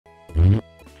Woo,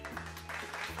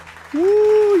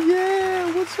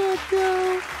 yeah, what's up,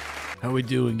 yo? How we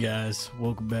doing, guys?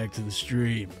 Welcome back to the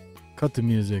stream. Cut the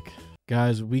music.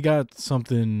 Guys, we got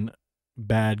something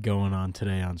bad going on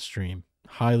today on stream.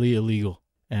 Highly illegal.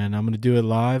 And I'm going to do it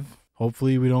live.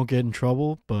 Hopefully we don't get in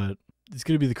trouble, but it's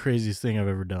going to be the craziest thing I've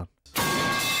ever done.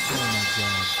 Oh my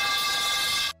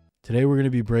god. Today we're going to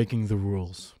be breaking the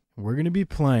rules. We're going to be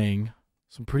playing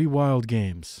some pretty wild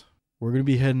games. We're going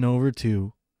to be heading over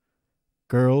to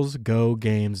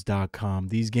girlsgogames.com.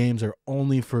 These games are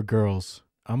only for girls.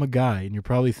 I'm a guy, and you're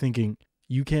probably thinking,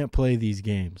 you can't play these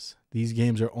games. These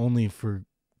games are only for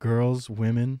girls,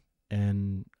 women,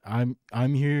 and I'm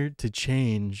here to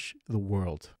change the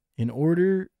world. In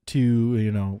order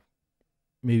to,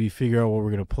 maybe figure out what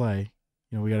we're going to play,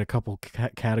 we got a couple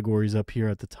categories up here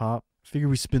at the top. Figure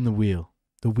we spin the wheel.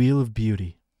 The wheel of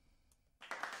beauty.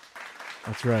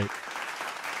 That's right.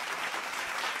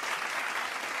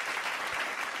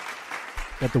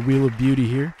 Got the wheel of beauty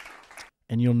here,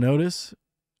 and you'll notice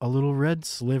a little red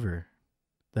sliver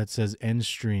that says end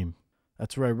stream.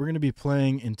 That's right, we're going to be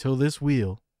playing until this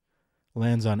wheel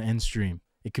lands on end stream.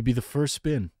 It could be the first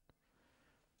spin,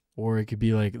 or it could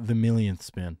be like the millionth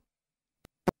spin.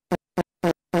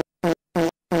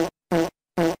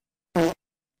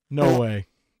 No way.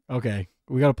 Okay,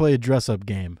 we got to play a dress-up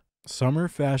game. Summer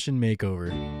fashion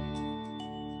makeover.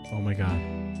 Oh my god.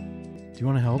 Do you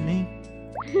want to help me?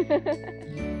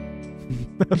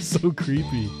 That's so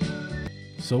creepy.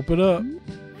 Soap it up.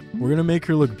 We're gonna make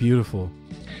her look beautiful.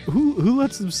 Who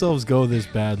lets themselves go this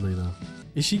badly though?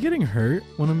 Is she getting hurt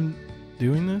when I'm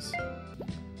doing this?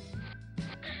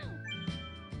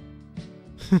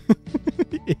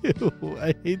 Ew,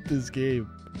 I hate this game.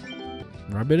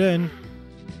 Rub it in.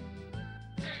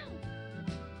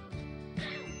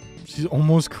 She's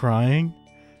almost crying.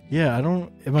 Yeah,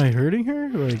 am I hurting her?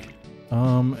 Like,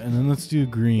 and then let's do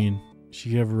green. She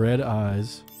could have red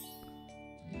eyes.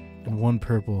 And one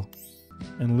purple.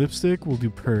 And lipstick, we'll do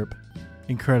perp.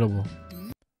 Incredible.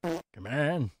 Come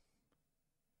on.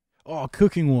 Oh,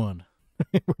 cooking one.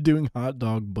 We're doing hot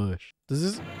dog bush.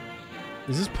 Is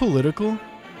this political?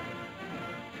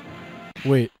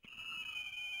 Wait.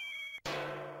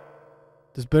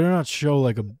 This better not show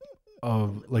like a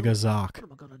zoc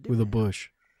with a bush.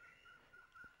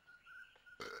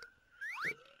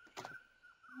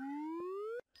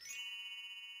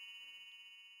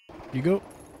 You go.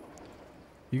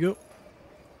 You go.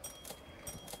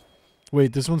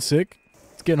 Wait, this one's sick?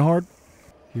 It's getting hard.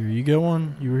 Here, you get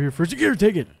one. You were here first. Here,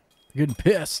 take it. You're getting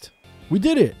pissed. We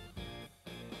did it.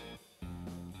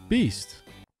 Beast.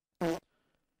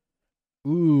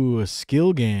 Ooh, a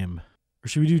skill game. Or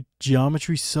should we do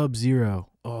Geometry Sub-Zero?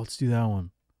 Oh, let's do that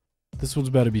one. This one's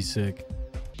about to be sick.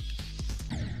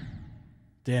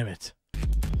 Damn it.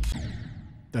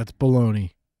 That's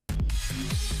baloney.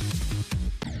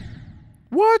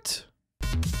 What?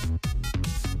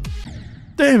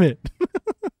 Damn it.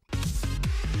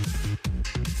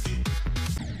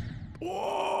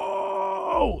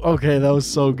 Whoa. Okay, that was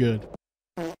so good.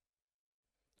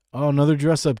 Oh, another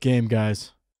dress-up game,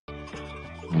 guys.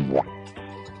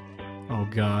 Oh,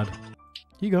 God.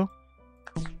 Here you go.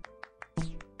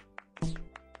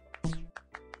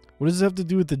 What does this have to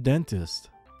do with the dentist?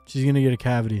 She's gonna get a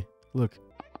cavity. Look.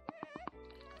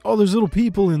 Oh, there's little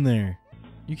people in there.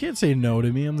 You can't say no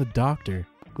to me. I'm the doctor.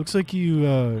 Looks like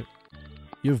you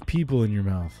have people in your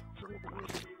mouth.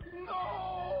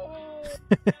 No!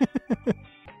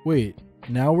 Wait,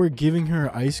 now we're giving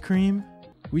her ice cream?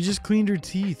 We just cleaned her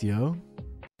teeth, yo.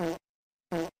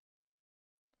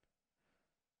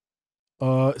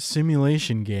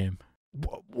 Simulation game.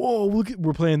 Whoa, look at,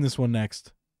 we're playing this one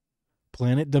next.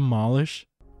 Planet Demolish?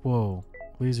 Whoa,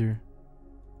 laser.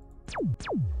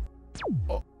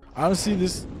 Oh. Honestly,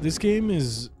 this game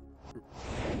is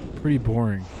pretty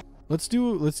boring. Let's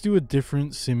do a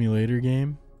different simulator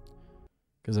game,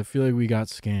 because I feel like we got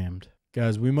scammed.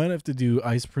 Guys, we might have to do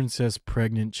Ice Princess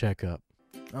Pregnant Checkup.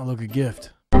 Oh, look, a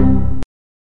gift.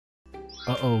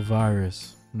 Uh-oh,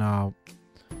 virus. Nah,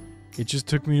 it just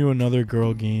took me to another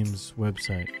girl games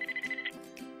website.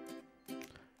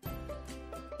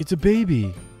 It's a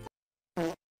baby.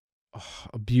 Oh,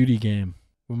 a beauty game.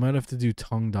 We might have to do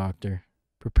Tongue Doctor.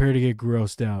 Prepare to get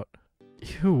grossed out.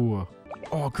 Ew.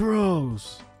 Oh,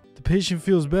 gross. The patient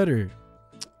feels better.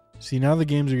 See, now the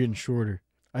games are getting shorter.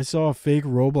 I saw a fake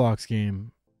Roblox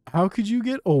game. How could you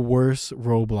get a worse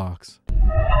Roblox?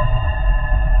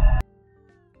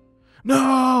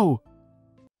 No!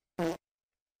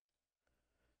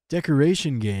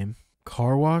 Decoration game.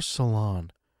 Car wash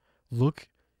salon. Look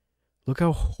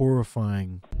how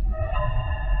horrifying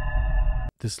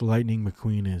this Lightning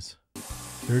McQueen is.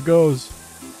 Here it goes.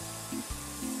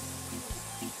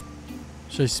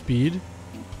 Should I speed?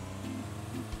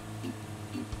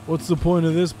 What's the point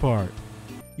of this part?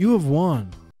 You have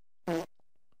won.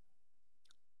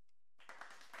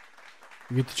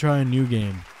 We get to try a new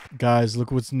game. Guys,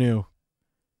 look what's new.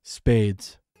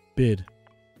 Spades. Bid.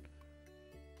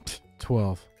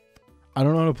 12. I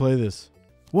don't know how to play this.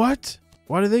 What?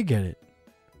 Why did they get it?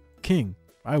 King.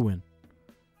 I win.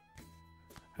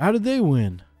 How did they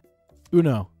win?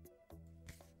 Uno.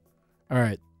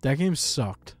 Alright, that game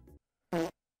sucked.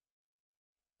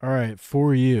 Alright,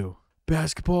 for you.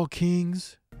 Basketball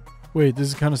Kings. Wait, this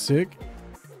is kind of sick.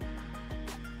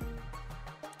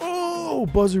 Oh,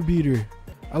 buzzer beater.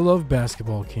 I love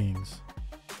Basketball Kings.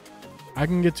 I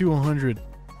can get to 100.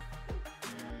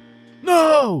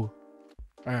 No!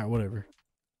 Alright, whatever.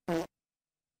 Oh,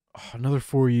 another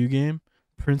For You game.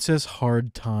 Princess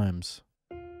Hard Times.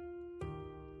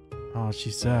 Oh,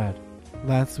 she's sad.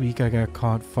 Last week I got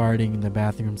caught farting in the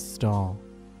bathroom stall.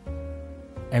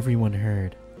 Everyone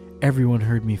heard. Everyone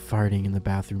heard me farting in the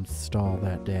bathroom stall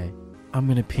that day. I'm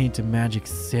gonna paint a magic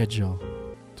sigil.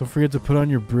 Don't forget to put on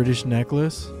your British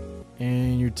necklace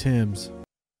and your Timbs.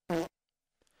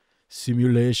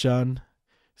 Simulation.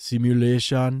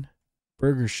 Simulation.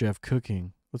 Burger Chef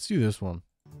cooking. Let's do this one.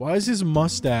 Why is his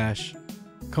mustache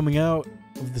coming out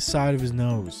of the side of his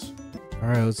nose?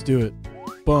 Alright, let's do it.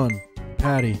 Bun.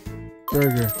 Patty.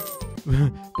 Burger.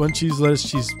 Bun, cheese, lettuce,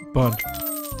 cheese, bun.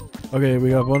 Okay, we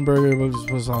got one burger.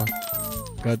 What's on?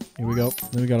 Here we go.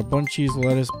 Then we got a bun, cheese,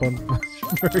 lettuce, bun,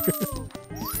 burger.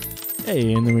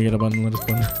 Hey, and then we got a bun, lettuce,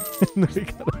 bun. And then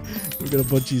we got a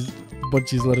bun, cheese,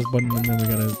 lettuce, bun, and then we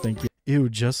got a thank you. Ew,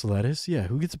 just lettuce? Yeah,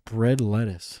 who gets bread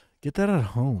lettuce? Get that at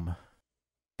home.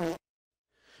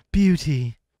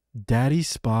 Beauty. Daddy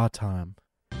spa time.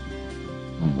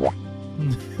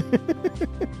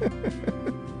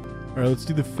 Alright, let's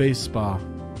do the face spa.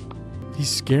 He's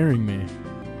scaring me.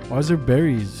 Why is there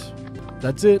berries?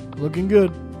 That's it. Looking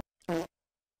good.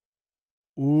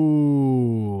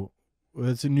 Ooh.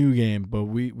 That's a new game, but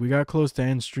we got close to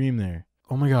end stream there.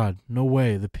 Oh my god, no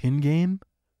way. The pin game?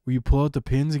 Where you pull out the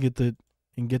pins and get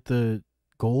the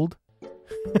gold?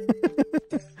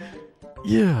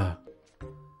 Yeah.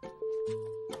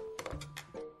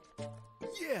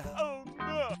 Yeah. Oh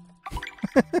no.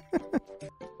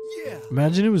 Yeah.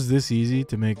 Imagine it was this easy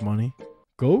to make money.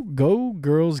 Go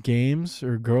Girls Games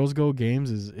or Girls Go Games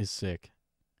is sick.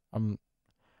 I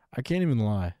can't even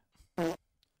lie.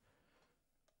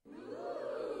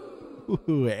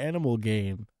 Ooh, animal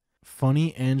game.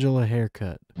 Funny Angela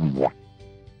haircut.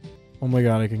 Oh my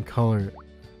god, I can color it.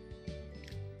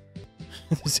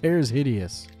 This hair is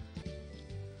hideous.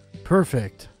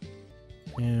 Perfect.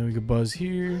 And we could buzz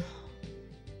here.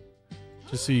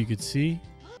 Just so you could see.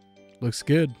 Looks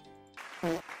good.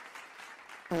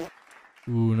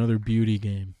 Ooh, another beauty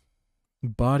game.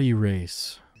 Body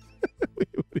race. Wait,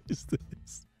 what is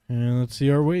this? And let's see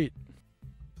our weight.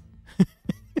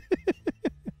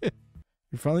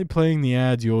 You're finally playing the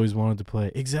ads you always wanted to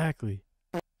play. Exactly.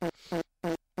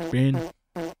 Bin.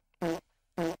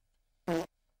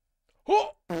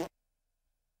 Oh!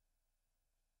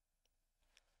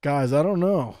 Guys, I don't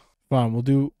know. Fine, we'll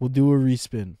do a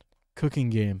respin. Cooking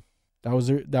game. That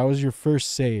was your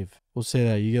first save. We'll say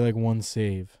that. You get like one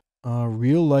save.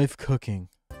 Real life cooking.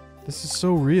 This is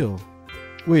so real.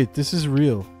 Wait, this is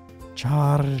real.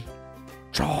 Char.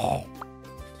 Char.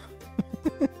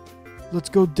 Let's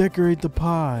go decorate the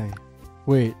pie.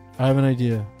 Wait, I have an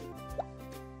idea.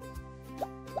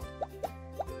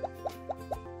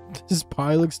 This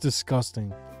pie looks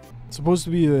disgusting. It's supposed to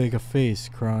be like a face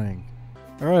crying.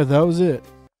 Alright, that was it.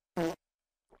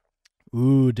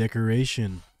 Ooh,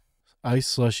 decoration. Ice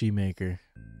slushy maker.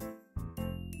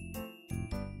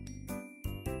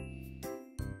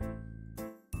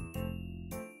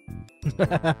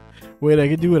 Wait, I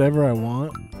can do whatever I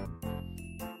want?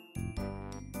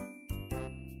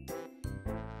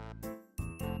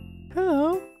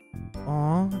 Hello.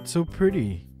 Aw, it's so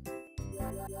pretty.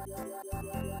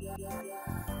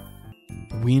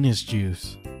 Weenus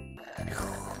juice.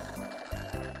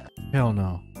 Hell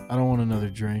no. I don't want another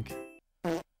drink.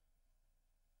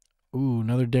 Ooh,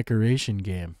 another decoration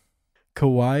game.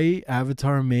 Kawaii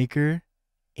Avatar Maker,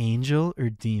 Angel or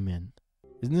Demon?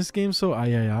 Isn't this game so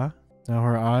ayaya? Now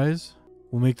her eyes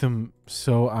will make them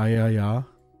so ayaya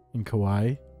in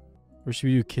kawaii. Or should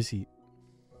we do kissy?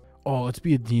 Oh, let's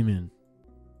be a demon.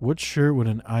 What shirt would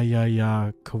an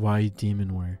ayaya kawaii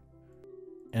demon wear?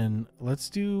 And let's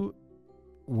do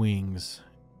wings.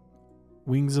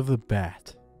 Wings of the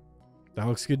bat. That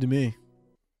looks good to me.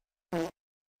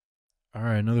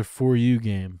 Alright, another For You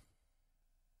game.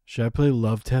 Should I play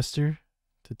Love Tester?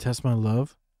 To test my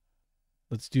love.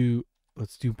 Let's do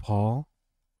Paul.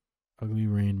 Ugly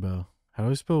rainbow. How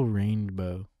do I spell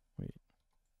rainbow? Wait.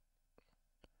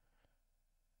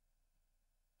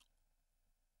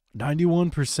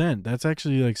 91%. That's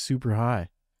actually like super high.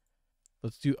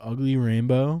 Let's do ugly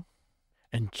rainbow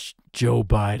and Joe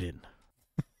Biden.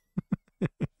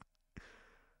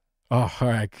 Oh, all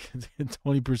right.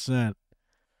 20%.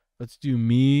 Let's do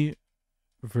me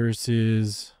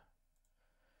versus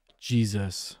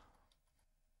Jesus.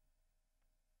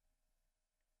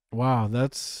 Wow,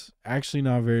 that's actually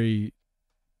not very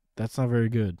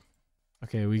good.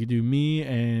 Okay, we could do me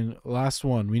and last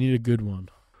one. We need a good one.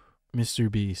 Mr.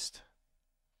 Beast.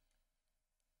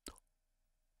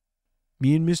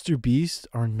 Me and Mr. Beast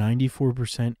are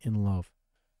 94% in love.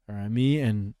 All right, me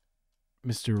and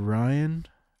Mr. Ryan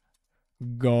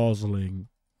Gosling.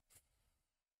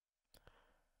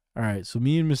 All right, so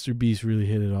me and Mr. Beast really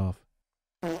hit it off.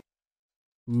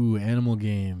 Ooh, animal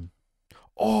game.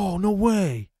 Oh, no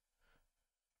way.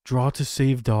 Draw to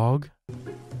save dog.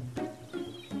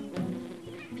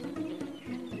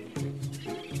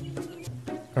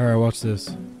 All right, watch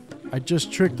this. I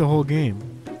just tricked the whole game.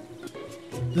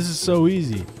 This is so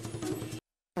easy.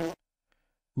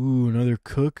 Ooh, another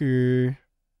cooker.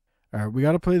 All right, we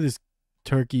got to play this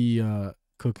turkey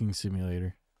cooking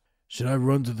simulator. Should I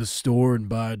run to the store and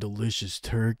buy a delicious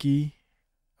turkey?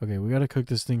 Okay, we got to cook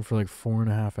this thing for like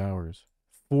 4.5 hours.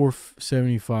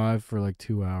 $4.75 for like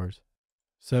 2 hours.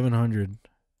 700.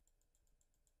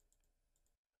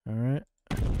 All right.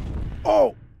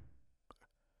 Oh!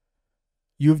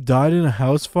 You've died in a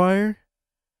house fire?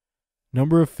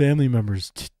 Number of family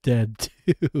members dead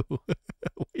too.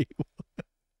 Wait.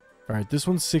 All right, this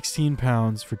one's 16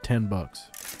 pounds for $10.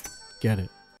 Get it.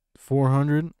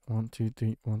 400. 1, 2,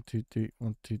 3. 1, 2, 3.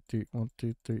 1, 2, 3. 1,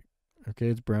 2, 3. Okay,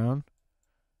 it's brown.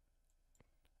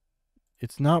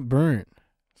 It's not burnt.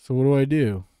 So what do I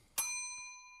do?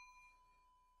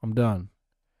 I'm done.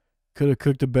 Could have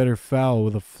cooked a better fowl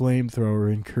with a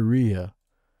flamethrower in Korea.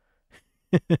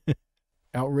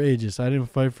 Outrageous. I didn't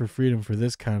fight for freedom for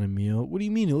this kind of meal. What do you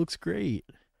mean? It looks great.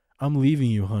 I'm leaving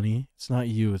you, honey. It's not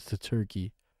you. It's the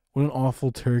turkey. What an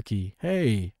awful turkey.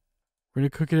 Hey, we're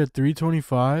going to cook it at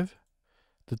 325?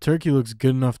 The turkey looks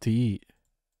good enough to eat.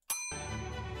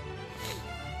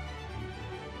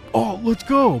 Oh, let's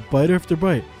go. Bite after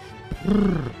bite.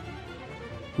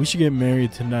 We should get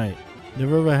married tonight.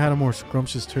 Never have I had a more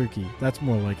scrumptious turkey. That's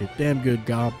more like it. Damn good,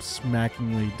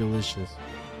 gobsmackingly delicious.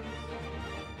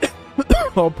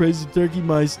 All praise the Turkey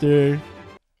Meister.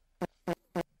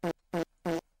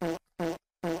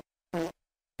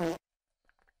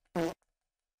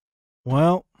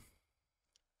 Well,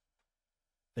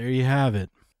 there you have it.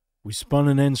 We spun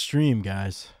an end stream,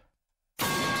 guys.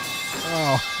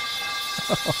 Oh.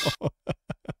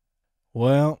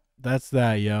 Well, that's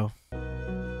that, yo.